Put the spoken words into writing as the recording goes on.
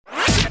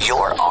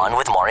You're on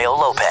with Mario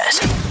Lopez.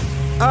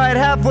 All right,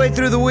 halfway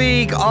through the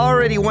week,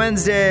 already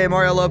Wednesday.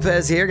 Mario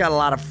Lopez here. Got a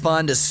lot of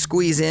fun to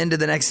squeeze into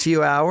the next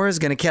few hours.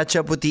 Going to catch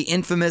up with the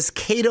infamous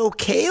Kato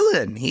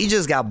Kaelin. He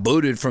just got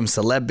booted from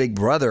Celeb Big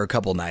Brother a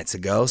couple nights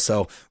ago,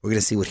 so we're going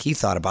to see what he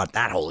thought about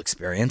that whole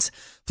experience.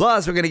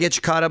 Plus, we're going to get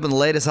you caught up in the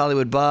latest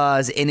Hollywood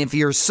buzz. And if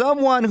you're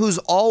someone who's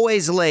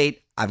always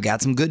late, I've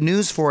got some good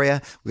news for you.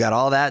 We got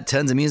all that,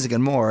 tons of music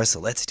and more, so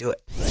let's do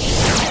it.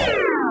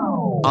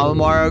 I'm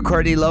Mario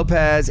Courtney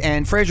Lopez.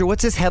 And Fraser,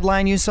 what's this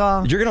headline you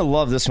saw? You're going to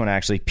love this one,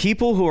 actually.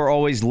 People who are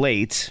always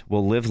late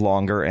will live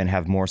longer and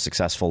have more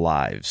successful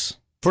lives.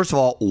 First of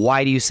all,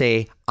 why do you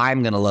say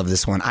I'm going to love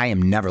this one? I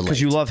am never late.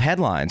 Because you love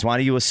headlines. Why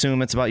do you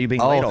assume it's about you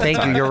being late all the time? Oh,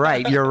 thank you.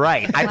 You're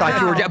right. I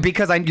thought you were,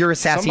 because you're a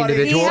sassy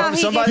individual.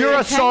 You're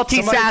a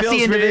salty,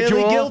 sassy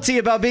individual. Really guilty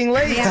about being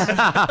late.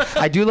 Yeah.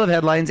 I do love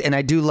headlines, and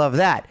I do love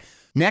that.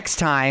 Next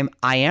time,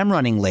 I am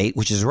running late,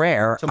 which is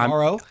rare.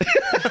 Tomorrow?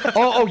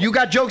 Oh, you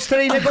got jokes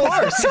today, Nichols? Of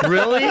course.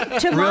 Really?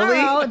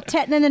 Tomorrow,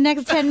 in the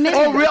next 10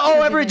 minutes.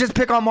 Ever just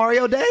pick on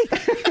Mario Day?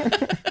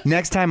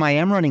 Next time I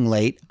am running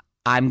late,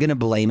 I'm going to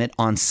blame it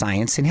on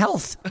science and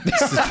health.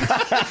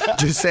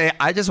 Just say,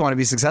 I just want to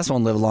be successful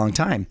and live a long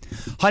time.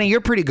 Honey, you're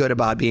pretty good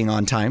about being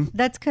on time.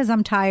 That's because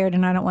I'm tired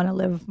and I don't want to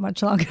live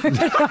much longer.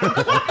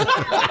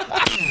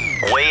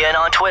 Weigh in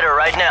on Twitter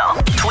right now.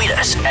 Tweet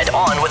us at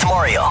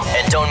 @OnWithMario.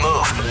 And don't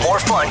move. More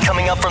fun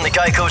coming up from the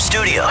Geico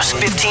Studios.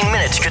 15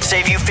 minutes could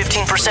save you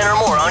 15% or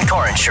more on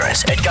car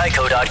insurance at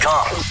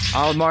Geico.com.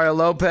 I'm with Mario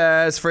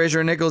Lopez.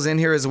 Fraser Nichols in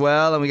here as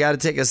well. And we got to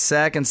take a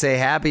sec and say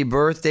happy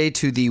birthday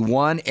to the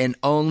one and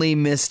only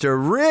Mr.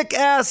 Rick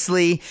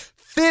Astley.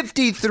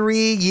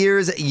 53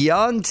 years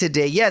young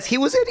today. Yes, he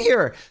was in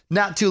here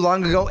not too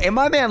long ago. And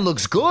my man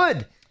looks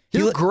good. He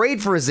looked great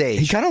for his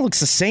age. He kind of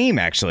looks the same,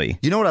 actually.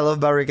 You know what I love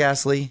about Rick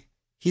Astley?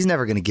 He's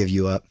never going to give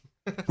you up.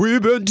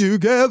 We've been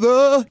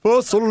together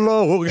for so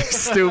long.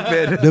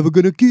 Stupid. Never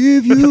going to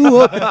give you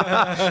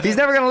up. He's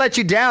never going to let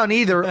you down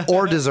either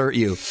or desert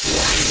you.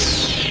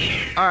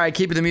 All right,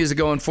 keeping the music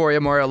going for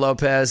you. Mario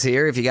Lopez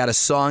here. If you got a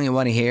song you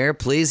want to hear,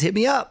 please hit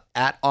me up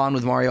at On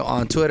With Mario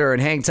on Twitter,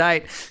 and hang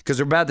tight because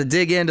we're about to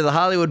dig into the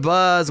Hollywood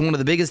buzz, one of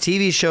the biggest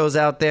TV shows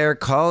out there,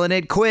 Calling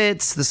It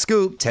Quits. The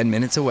Scoop, 10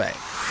 minutes away.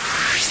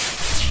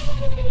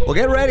 Well,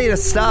 get ready to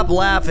stop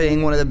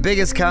laughing. One of the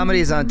biggest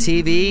comedies on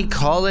TV,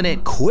 Calling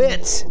It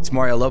Quits. It's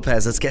Mario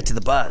Lopez. Let's get to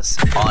the buzz.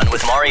 On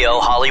with Mario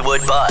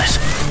Hollywood Buzz.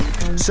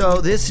 So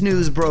this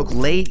news broke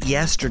late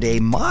yesterday.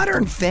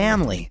 Modern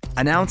Family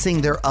announcing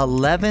their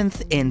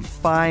 11th and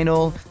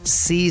final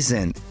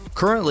season.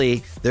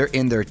 Currently, they're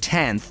in their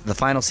 10th. The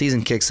final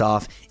season kicks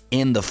off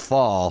in the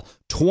fall.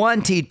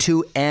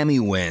 22 Emmy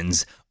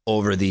wins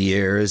over the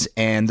years,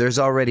 and there's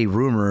already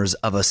rumors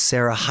of a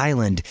Sarah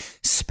Hyland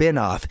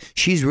spinoff.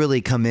 She's really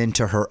come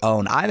into her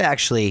own. I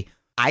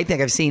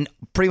think I've seen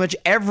pretty much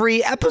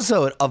every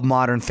episode of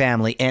Modern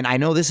Family, and I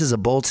know this is a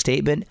bold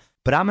statement,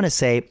 but I'm going to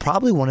say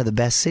probably one of the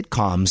best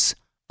sitcoms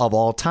of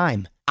all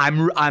time.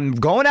 I'm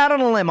going out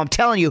on a limb. I'm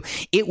telling you,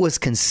 it was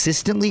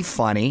consistently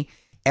funny.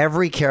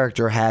 Every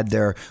character had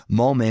their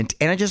moment,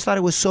 and I just thought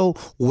it was so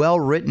well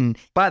written.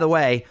 By the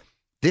way,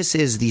 this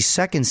is the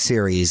second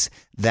series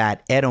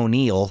that Ed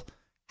O'Neill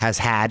has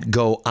had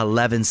go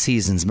 11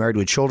 seasons. Married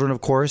with Children,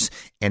 of course,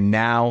 and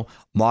now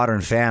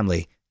Modern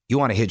Family. You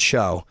want a hit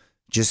show,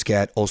 just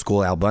get old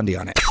school Al Bundy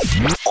on it.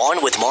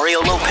 On with Mario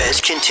Lopez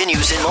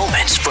continues in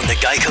moments from the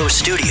Geico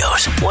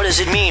Studios. What does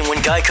it mean when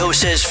Geico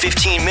says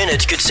 15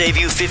 minutes could save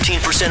you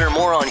 15% or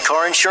more on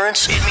car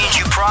insurance? It means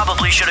you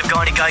probably should have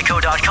gone to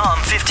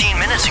Geico.com 15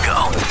 minutes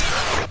ago.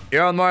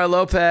 You're on Mario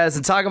Lopez,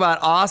 and talk about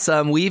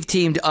awesome. We've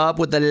teamed up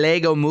with the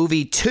Lego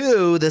Movie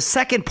 2, the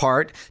second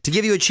part, to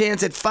give you a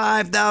chance at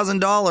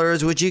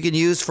 $5,000, which you can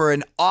use for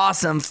an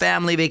awesome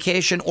family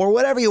vacation or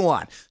whatever you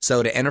want.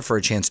 So to enter for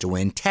a chance to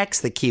win,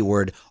 text the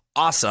keyword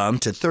awesome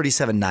to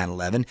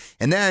 37911,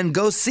 and then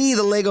go see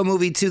the Lego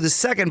Movie 2, the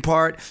second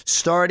part,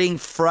 starting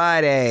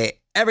Friday.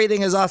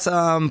 Everything is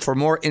awesome. For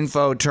more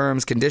info,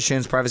 terms,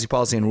 conditions, privacy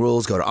policy, and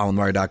rules, go to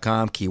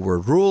onwithmario.com.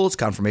 Keyword rules.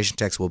 Confirmation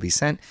text will be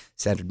sent.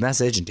 Standard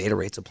message and data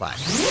rates apply.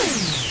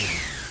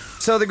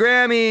 So the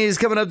Grammys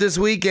coming up this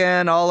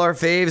weekend. All our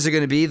faves are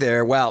going to be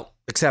there. Well,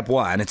 except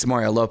one. It's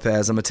Mario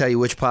Lopez. I'm going to tell you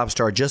which pop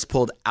star just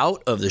pulled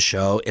out of the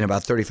show in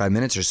about 35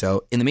 minutes or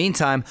so. In the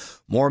meantime,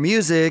 more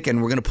music,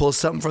 and we're going to pull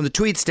something from the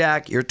tweet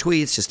stack. Your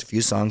tweets just a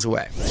few songs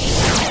away.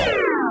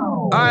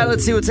 All right,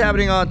 let's see what's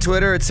happening on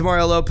Twitter. It's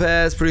Mario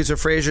Lopez. Producer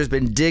Fraser's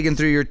been digging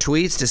through your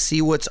tweets to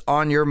see what's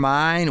on your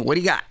mind. What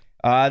do you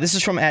got? This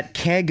is from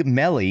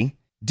 @KegMelly.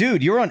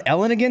 Dude, you're on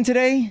Ellen again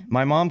today?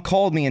 My mom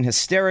called me in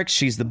hysterics.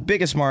 She's the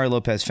biggest Mario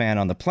Lopez fan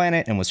on the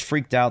planet and was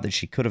freaked out that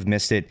she could have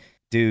missed it.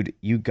 Dude,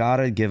 you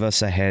gotta give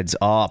us a heads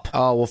up.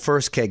 Oh, well,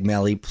 first,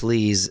 KegMelly,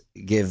 please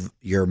give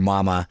your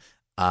mama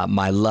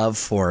my love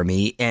for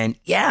me. And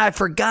yeah, I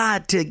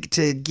forgot to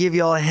give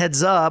y'all a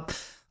heads up.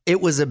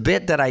 It was a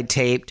bit that I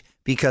taped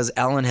because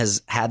Ellen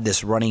has had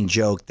this running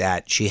joke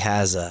that she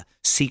has a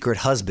secret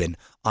husband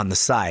on the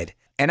side.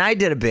 And I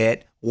did a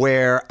bit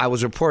where I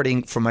was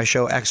reporting for my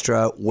show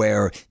Extra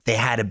where they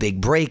had a big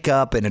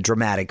breakup and a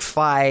dramatic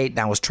fight, and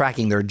I was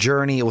tracking their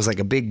journey. It was like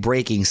a big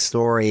breaking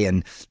story,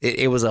 and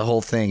it was a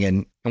whole thing.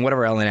 And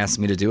whatever Ellen asks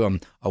me to do, I'm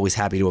always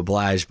happy to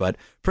oblige, but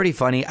pretty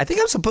funny. I think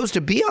I'm supposed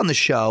to be on the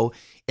show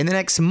in the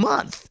next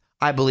month,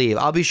 I believe.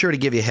 I'll be sure to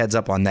give you a heads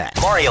up on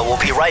that. Mario will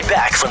be right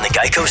back from the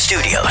Geico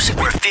Studios,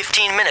 where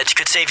 15 minutes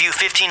could save you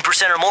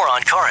 15% or more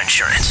on car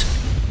insurance.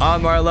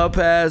 On Mario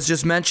Lopez,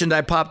 just mentioned I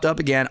popped up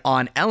again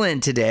on Ellen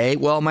today.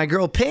 Well, my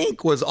girl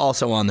Pink was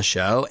also on the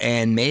show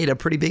and made a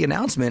pretty big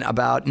announcement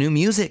about new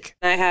music.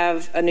 I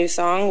have a new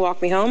song, Walk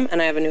Me Home,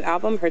 and I have a new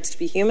album, Hurts to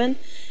Be Human.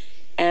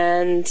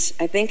 And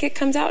I think it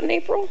comes out in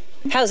April.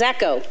 How's that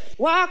go?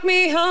 Walk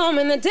me home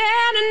in the dead of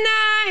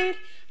night.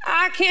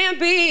 I can't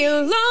be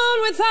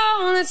alone with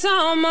all that's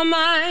on my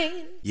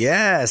mind.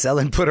 Yes,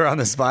 Ellen put her on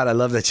the spot. I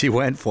love that she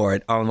went for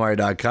it.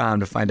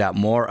 OnMario.com to find out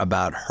more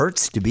about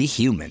Hurts to Be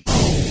Human.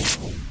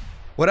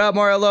 What up,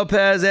 Mario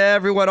Lopez?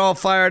 Everyone all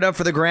fired up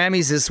for the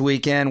Grammys this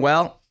weekend.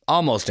 Well,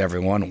 almost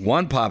everyone.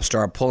 One pop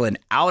star pulling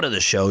out of the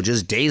show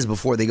just days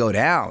before they go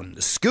down.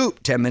 The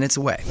Scoop, 10 minutes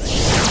away.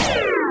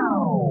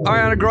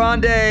 Ariana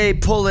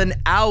Grande pulling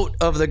out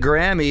of the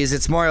Grammys.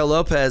 It's Mario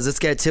Lopez. Let's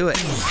get to it.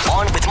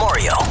 On with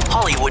Mario,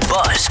 Hollywood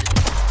Buzz.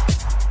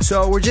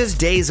 So we're just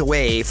days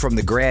away from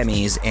the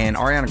Grammys, and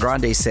Ariana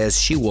Grande says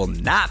she will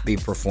not be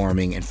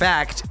performing. In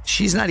fact,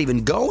 she's not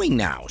even going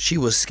now. She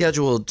was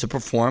scheduled to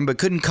perform, but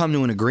couldn't come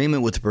to an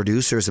agreement with the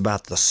producers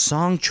about the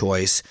song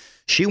choice.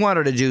 She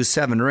wanted to do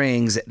Seven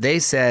Rings. They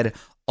said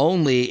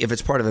only if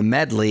it's part of a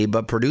medley,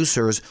 but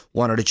producers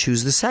wanted to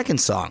choose the second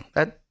song.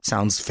 That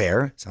sounds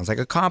fair. Sounds like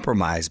a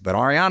compromise. But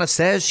Ariana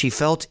says she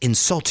felt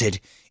insulted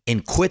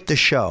and quit the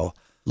show.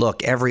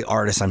 Look, every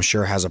artist, I'm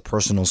sure, has a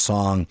personal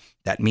song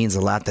that means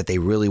a lot that they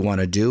really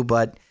want to do,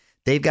 but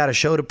they've got a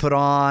show to put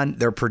on.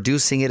 They're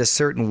producing it a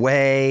certain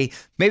way.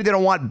 Maybe they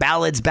don't want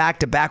ballads back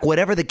to back,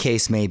 whatever the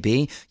case may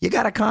be. You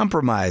got to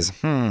compromise.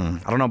 I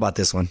don't know about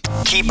this one.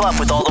 Keep up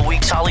with all the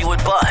week's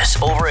Hollywood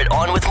buzz over at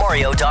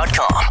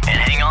OnWithMario.com. And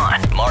hang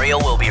on, Mario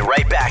will be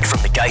right back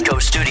from the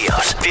Geico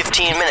Studios.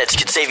 15 minutes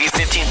could save you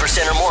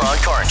 15% or more on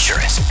car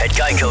insurance at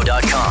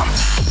Geico.com.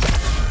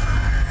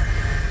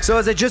 So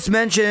as I just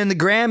mentioned, the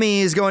Grammy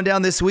is going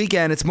down this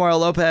weekend. It's Mario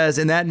Lopez,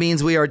 and that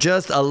means we are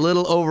just a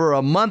little over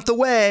a month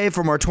away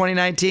from our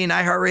 2019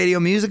 iHeartRadio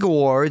Music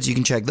Awards. You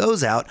can check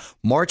those out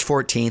March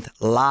 14th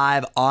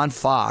live on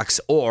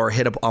Fox, or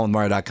hit up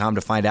OnWithMario.com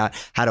to find out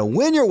how to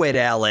win your way to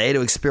LA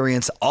to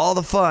experience all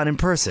the fun in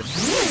person.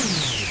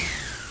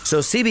 So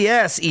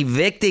CBS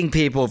evicting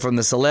people from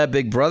the celeb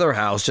Big Brother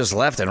house just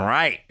left and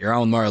right. You're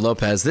on with Mario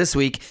Lopez. This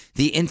week,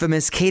 the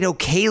infamous Kato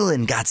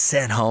Kaelin got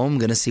sent home.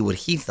 Going to see what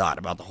he thought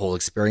about the whole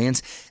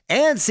experience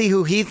and see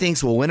who he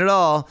thinks will win it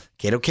all.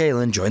 Kato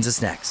Kaelin joins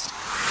us next.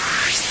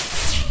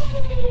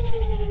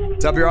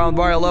 What's up, you're on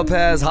Mario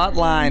Lopez.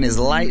 Hotline is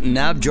lighting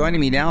up. Joining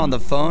me now on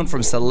the phone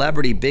from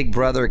celebrity Big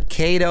Brother,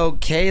 Kato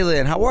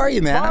Kaelin. How are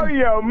you, man?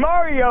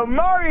 Mario.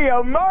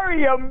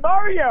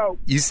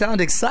 You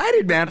sound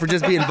excited, man, for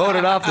just being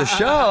voted off the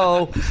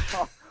show.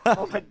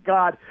 Oh, my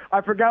God.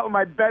 I forgot what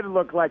my bed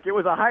looked like. It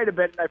was a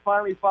hide-a-bed, and I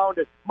finally found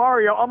it.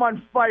 Mario, I'm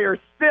on fire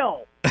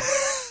still.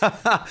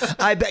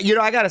 I bet.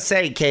 I got to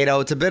say,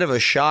 Kato, it's a bit of a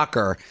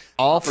shocker.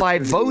 All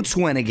 5 votes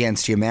went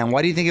against you, man.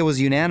 Why do you think it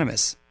was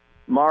unanimous?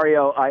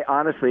 Mario,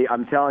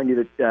 I'm telling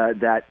you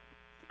that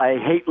I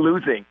hate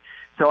losing.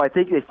 So I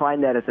think they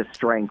find that as a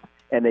strength,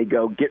 and they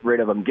go, get rid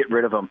of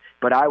him.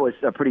 But I was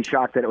pretty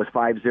shocked that it was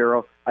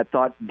 5-0. I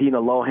thought Dina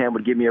Lohan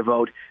would give me a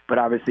vote, but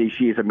obviously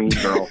she's a mean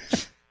girl.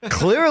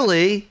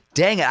 Clearly,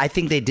 dang it, I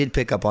think they did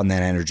pick up on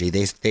that energy.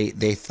 They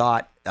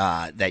thought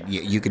that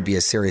you could be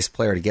a serious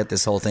player to get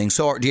this whole thing.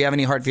 So do you have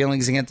any hard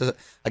feelings against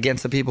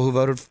the people who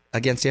voted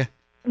against you?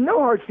 No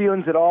hard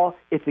feelings at all.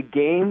 It's a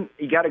game.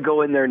 You got to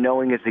go in there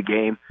knowing it's a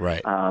game.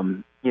 Right.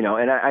 And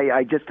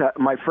I just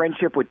my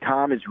friendship with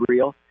Tom is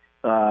real.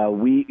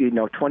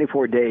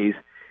 24 days.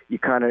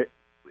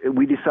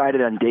 We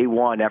decided on day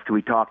one after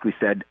we talked. We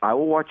said, I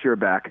will watch your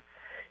back,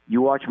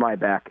 you watch my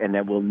back, and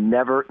then we'll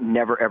never,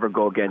 ever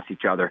go against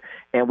each other.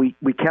 And we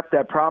kept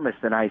that promise.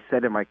 And I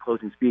said in my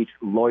closing speech,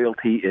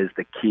 loyalty is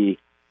the key,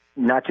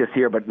 not just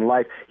here but in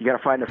life. You got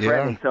to find a friend.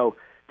 Yeah. And so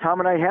Tom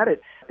and I had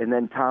it. And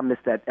then Tom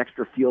missed that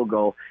extra field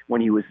goal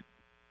when he was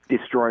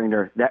destroying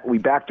her. That we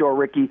backdoor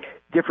Ricky,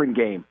 different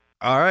game.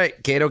 All right,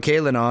 Kato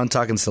Kaelin on,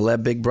 talking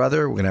celeb Big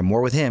Brother. We're going to have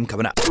more with him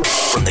coming up.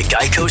 From the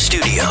Geico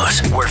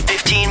Studios, where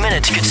 15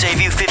 minutes could save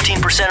you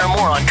 15% or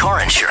more on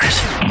car insurance.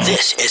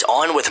 This is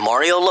On with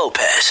Mario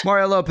Lopez.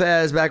 Mario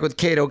Lopez back with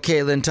Kato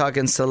Kaelin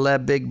talking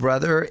celeb Big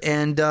Brother.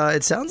 And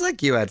it sounds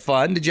like you had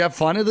fun. Did you have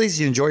fun at least?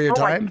 Did you enjoy your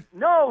time?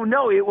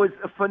 No, it was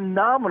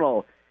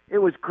phenomenal. It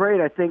was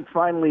great. I think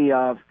finally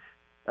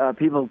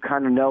people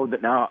kind of know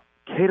that now.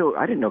 Kato,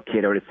 I didn't know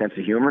Kato had a sense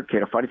of humor.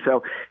 Kato funny.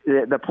 So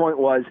the point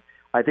was,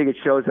 I think it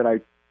shows that I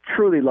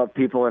truly love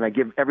people and I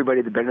give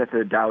everybody the benefit of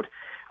the doubt.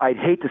 I'd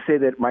hate to say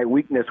that my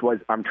weakness was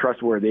I'm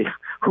trustworthy.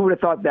 Who would have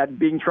thought that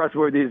being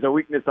trustworthy is a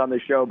weakness on the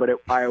show? But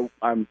I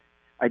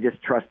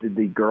just trusted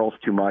the girls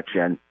too much,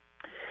 and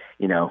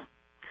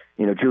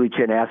Julie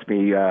Chen asked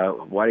me,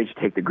 why did you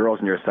take the girls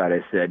on your side?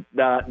 I said,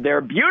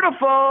 they're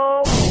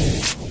beautiful.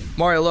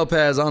 Mario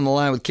Lopez on the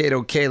line with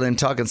Kato Kaelin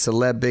talking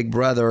celeb Big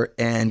Brother.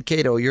 And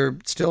Kato, you're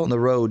still on the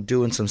road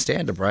doing some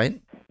stand-up, right?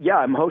 Yeah,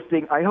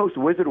 I host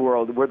Wizard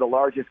World. We're the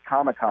largest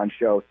Comic-Con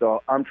show.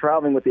 So I'm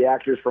traveling with the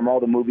actors from all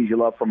the movies you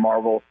love from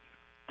Marvel,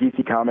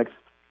 DC Comics.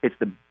 It's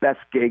the best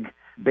gig.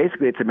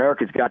 Basically, it's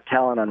America's Got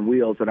Talent on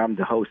wheels, and I'm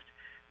the host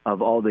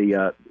of all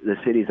the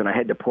cities. And I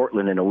head to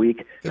Portland in a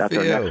week. That's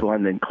our next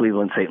one, then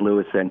Cleveland, St.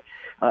 Louis. And,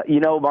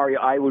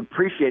 Mario, I would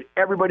appreciate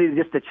everybody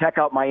just to check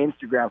out my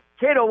Instagram.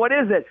 Kato, what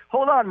is it?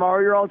 Hold on,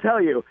 Mario, I'll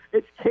tell you.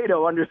 It's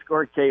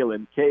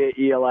Kato_Kaelin,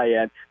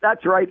 Kaelin.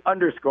 That's right,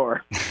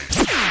 _.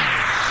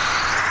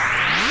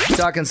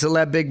 Talking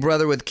celeb Big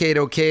Brother with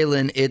Kato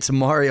Kaelin, it's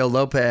Mario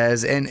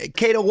Lopez. And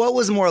Kato, what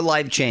was more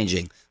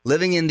life-changing,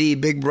 living in the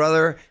Big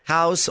Brother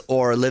house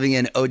or living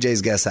in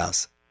OJ's guest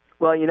house?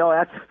 Well,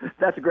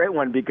 that's a great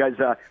one because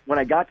when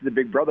I got to the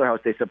Big Brother house,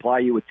 they supply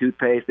you with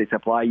toothpaste, they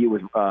supply you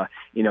with,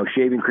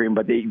 shaving cream,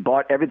 but they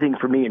bought everything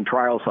for me in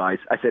trial size.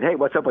 I said, hey,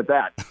 what's up with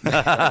that?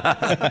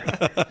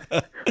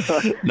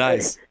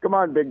 Nice. Hey, come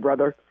on, Big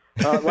Brother.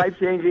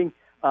 Life-changing.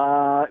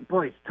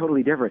 Boy, it's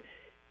totally different.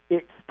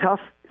 It's tough.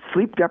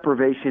 Sleep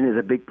deprivation is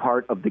a big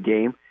part of the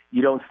game.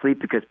 You don't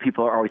sleep because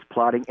people are always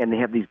plotting, and they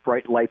have these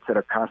bright lights that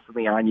are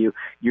constantly on you.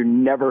 You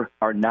never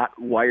are not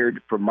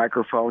wired for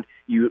microphone.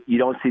 You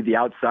don't see the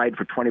outside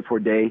for 24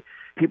 days.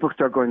 People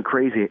start going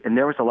crazy, and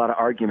there was a lot of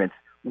arguments.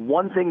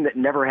 One thing that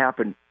never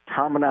happened,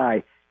 Tom and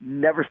I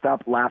never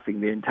stopped laughing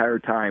the entire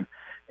time.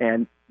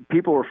 And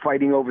people were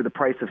fighting over the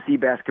price of sea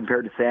bass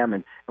compared to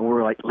salmon, and we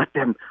were like, let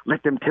them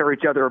tear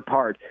each other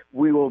apart.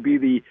 We will be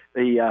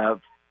the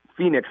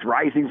phoenix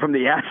rising from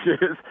the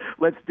ashes.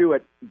 Let's do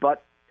it.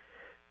 But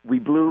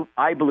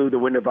I blew the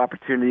window of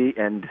opportunity,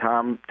 and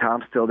Tom's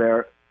still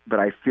there, but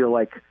I feel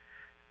like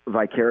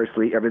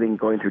vicariously everything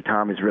going through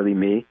Tom is really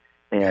me,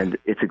 and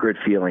it's a good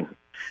feeling.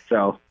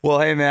 So, well,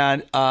 hey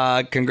man,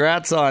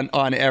 congrats on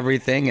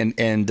everything,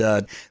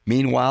 and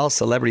meanwhile,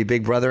 Celebrity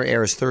Big Brother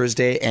airs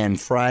Thursday and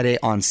Friday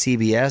on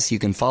CBS. You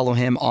can follow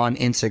him on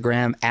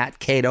Instagram at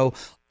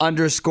Kato_Kaelin.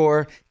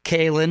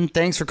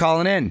 Thanks for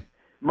calling in.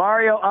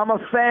 Mario, I'm a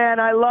fan.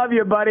 I love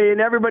you, buddy.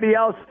 And everybody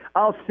else,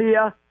 I'll see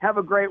you. Have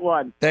a great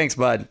one. Thanks,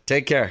 bud.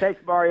 Take care.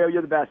 Thanks, Mario.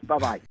 You're the best.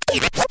 Bye-bye.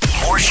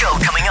 More show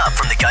coming up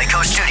from the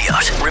Geico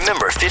Studios.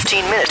 Remember,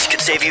 15 minutes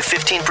could save you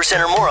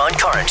 15% or more on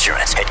car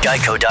insurance at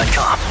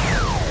geico.com.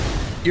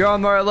 You're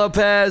on Mario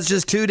Lopez,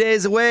 just 2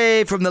 days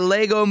away from the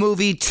Lego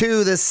Movie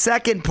 2, the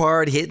second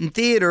part, hitting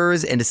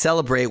theaters. And to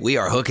celebrate, we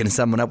are hooking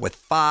someone up with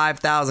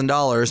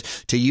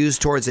 $5,000 to use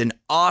towards an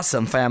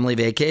awesome family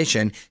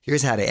vacation.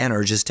 Here's how to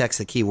enter. Just text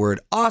the keyword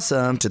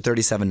awesome to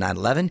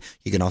 37911.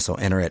 You can also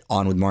enter at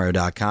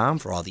onwithmario.com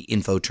for all the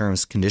info,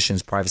 terms,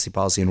 conditions, privacy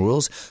policy, and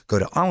rules. Go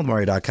to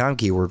onwithmario.com,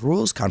 keyword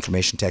rules.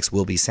 Confirmation text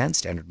will be sent.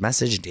 Standard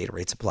message and data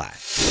rates apply.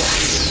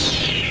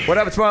 What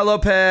up, it's Mario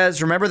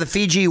Lopez. Remember the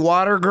Fiji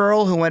water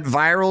girl who went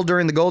viral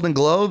during the Golden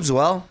Globes?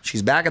 Well,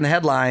 she's back in the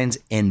headlines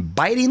and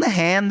biting the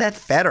hand that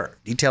fed her.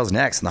 Details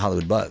next in the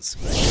Hollywood Buzz.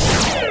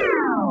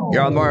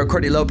 You're on Mario.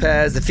 Courtney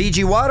Lopez. The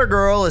Fiji water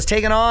girl is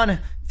taking on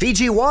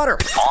Fiji water.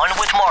 On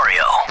with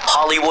Mario,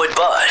 Hollywood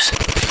Buzz.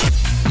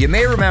 You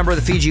may remember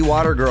the Fiji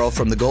water girl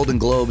from the Golden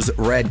Globes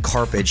red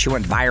carpet. She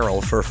went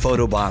viral for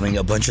photobombing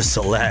a bunch of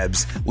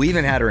celebs. We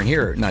even had her in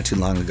here not too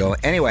long ago.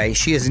 Anyway,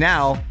 she is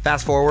now,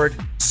 fast forward,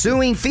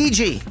 suing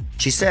Fiji.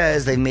 She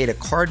says they made a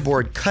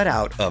cardboard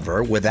cutout of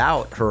her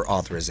without her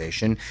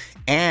authorization,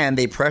 and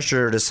they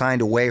pressured her to sign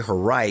away her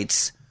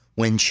rights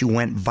when she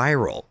went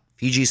viral.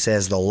 Fiji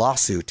says the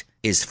lawsuit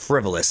is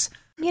frivolous.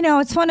 You know,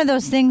 it's one of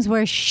those things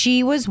where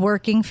she was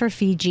working for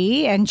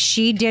Fiji and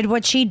she did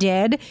what she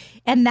did,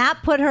 and that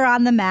put her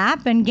on the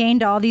map and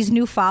gained all these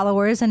new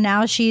followers. And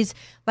now she's,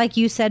 like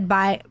you said,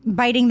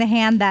 biting the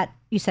hand that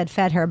you said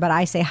fed her, but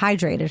I say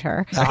hydrated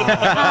her. So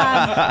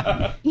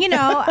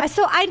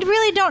I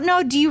really don't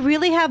know. Do you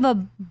really have a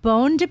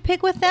bone to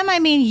pick with them? I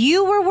mean,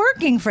 you were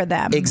working for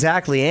them.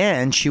 Exactly.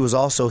 And she was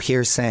also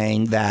here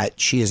saying that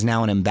she is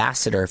now an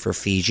ambassador for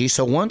Fiji.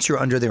 So once you're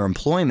under their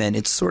employment,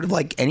 it's sort of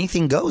like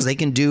anything goes. They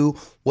can do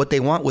what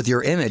they want with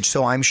your image.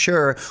 So I'm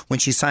sure when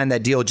she signed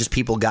that deal, just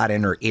people got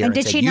in her ear and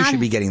said, you should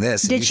be getting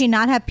this. Did she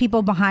not have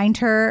people behind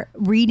her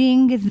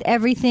reading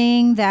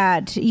everything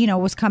that,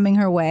 was coming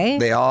her way?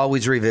 They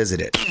always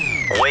revisit it.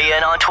 Weigh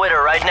in on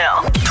Twitter right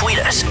now. Tweet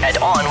us at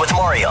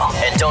OnWithMario.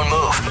 And don't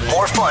move.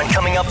 More fun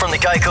coming up from the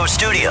Geico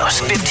Studios.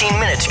 15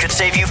 minutes could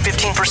save you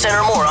 15%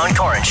 or more on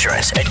car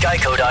insurance at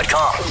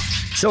geico.com.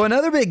 So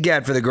another big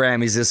get for the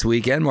Grammys this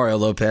weekend. Mario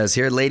Lopez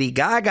here. Lady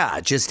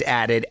Gaga just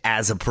added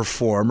as a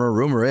performer.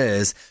 Rumor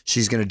is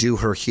she's going to do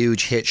her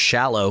huge hit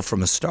Shallow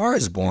from A Star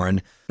Is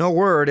Born. No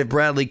word if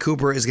Bradley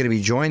Cooper is going to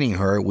be joining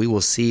her. We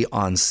will see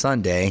on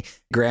Sunday.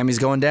 Grammys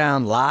going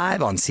down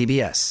live on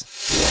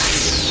CBS.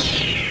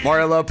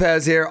 Mario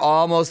Lopez here.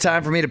 Almost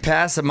time for me to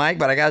pass the mic,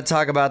 but I got to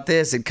talk about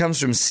this. It comes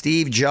from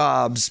Steve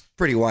Jobs.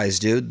 Pretty wise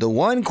dude. The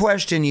one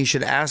question you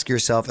should ask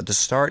yourself at the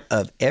start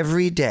of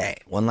every day.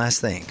 One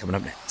last thing coming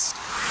up next.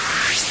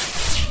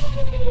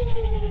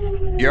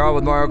 You're on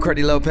with Mario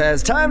Courtney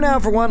Lopez. Time now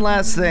for one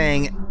last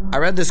thing. I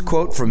read this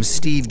quote from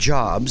Steve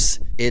Jobs.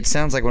 It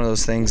sounds like one of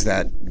those things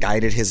that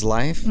guided his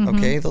life,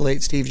 okay, the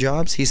late Steve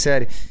Jobs. He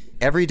said,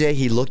 every day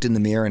he looked in the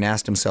mirror and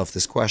asked himself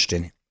this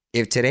question.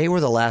 If today were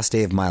the last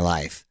day of my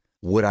life,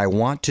 would I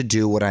want to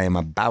do what I am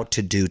about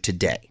to do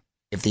today?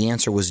 If the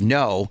answer was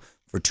no,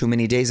 for too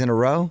many days in a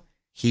row,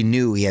 he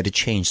knew he had to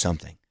change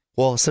something.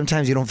 Well,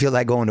 sometimes you don't feel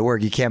like going to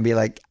work. You can't be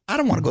like, I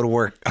don't want to go to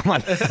work.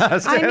 That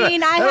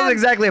doesn't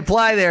exactly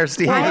apply there,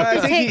 Steve. I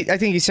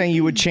think he's saying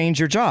you would change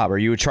your job or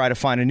you would try to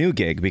find a new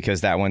gig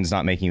because that one's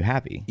not making you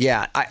happy.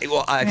 Yeah.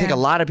 I think a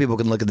lot of people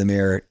can look in the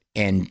mirror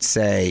and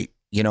say,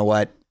 you know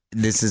what?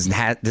 This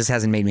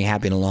hasn't made me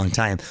happy in a long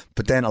time.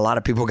 But then a lot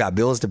of people got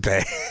bills to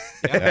pay.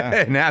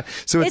 Yeah.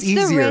 So it's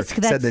easier the risk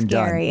that's said than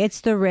scary. done.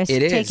 It's the risk,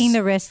 It is. taking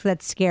the risk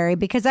that's scary.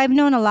 Because I've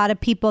known a lot of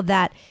people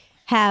that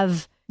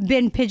have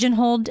been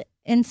pigeonholed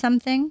in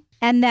something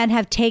and then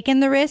have taken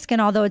the risk. And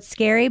although it's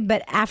scary,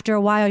 but after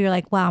a while, you're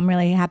like, wow, I'm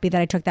really happy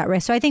that I took that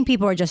risk. So I think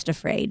people are just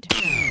afraid.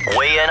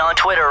 Weigh in on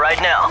Twitter right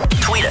now.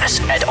 Tweet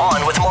us at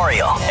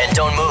OnWithMario. And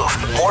don't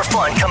move. More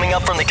fun coming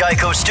up from the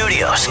Geico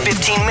Studios.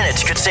 15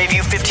 minutes could save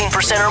you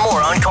 15% or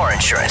more on car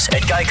insurance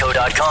at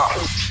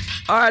Geico.com.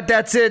 All right,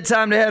 that's it.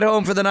 Time to head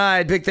home for the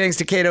night. Big thanks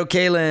to Kato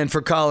Kalin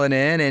for calling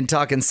in and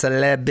talking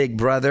celeb Big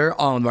Brother.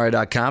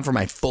 OnWithMario.com for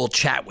my full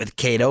chat with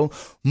Kato.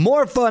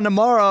 More fun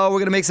tomorrow. We're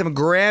going to make some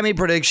Grammy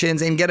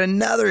predictions and get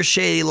another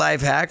shady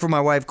life hack from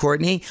my wife,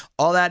 Courtney.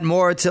 All that and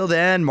more. Till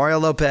then, Mario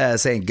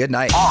Lopez saying good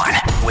night.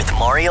 On with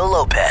Mario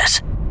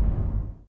Lopez.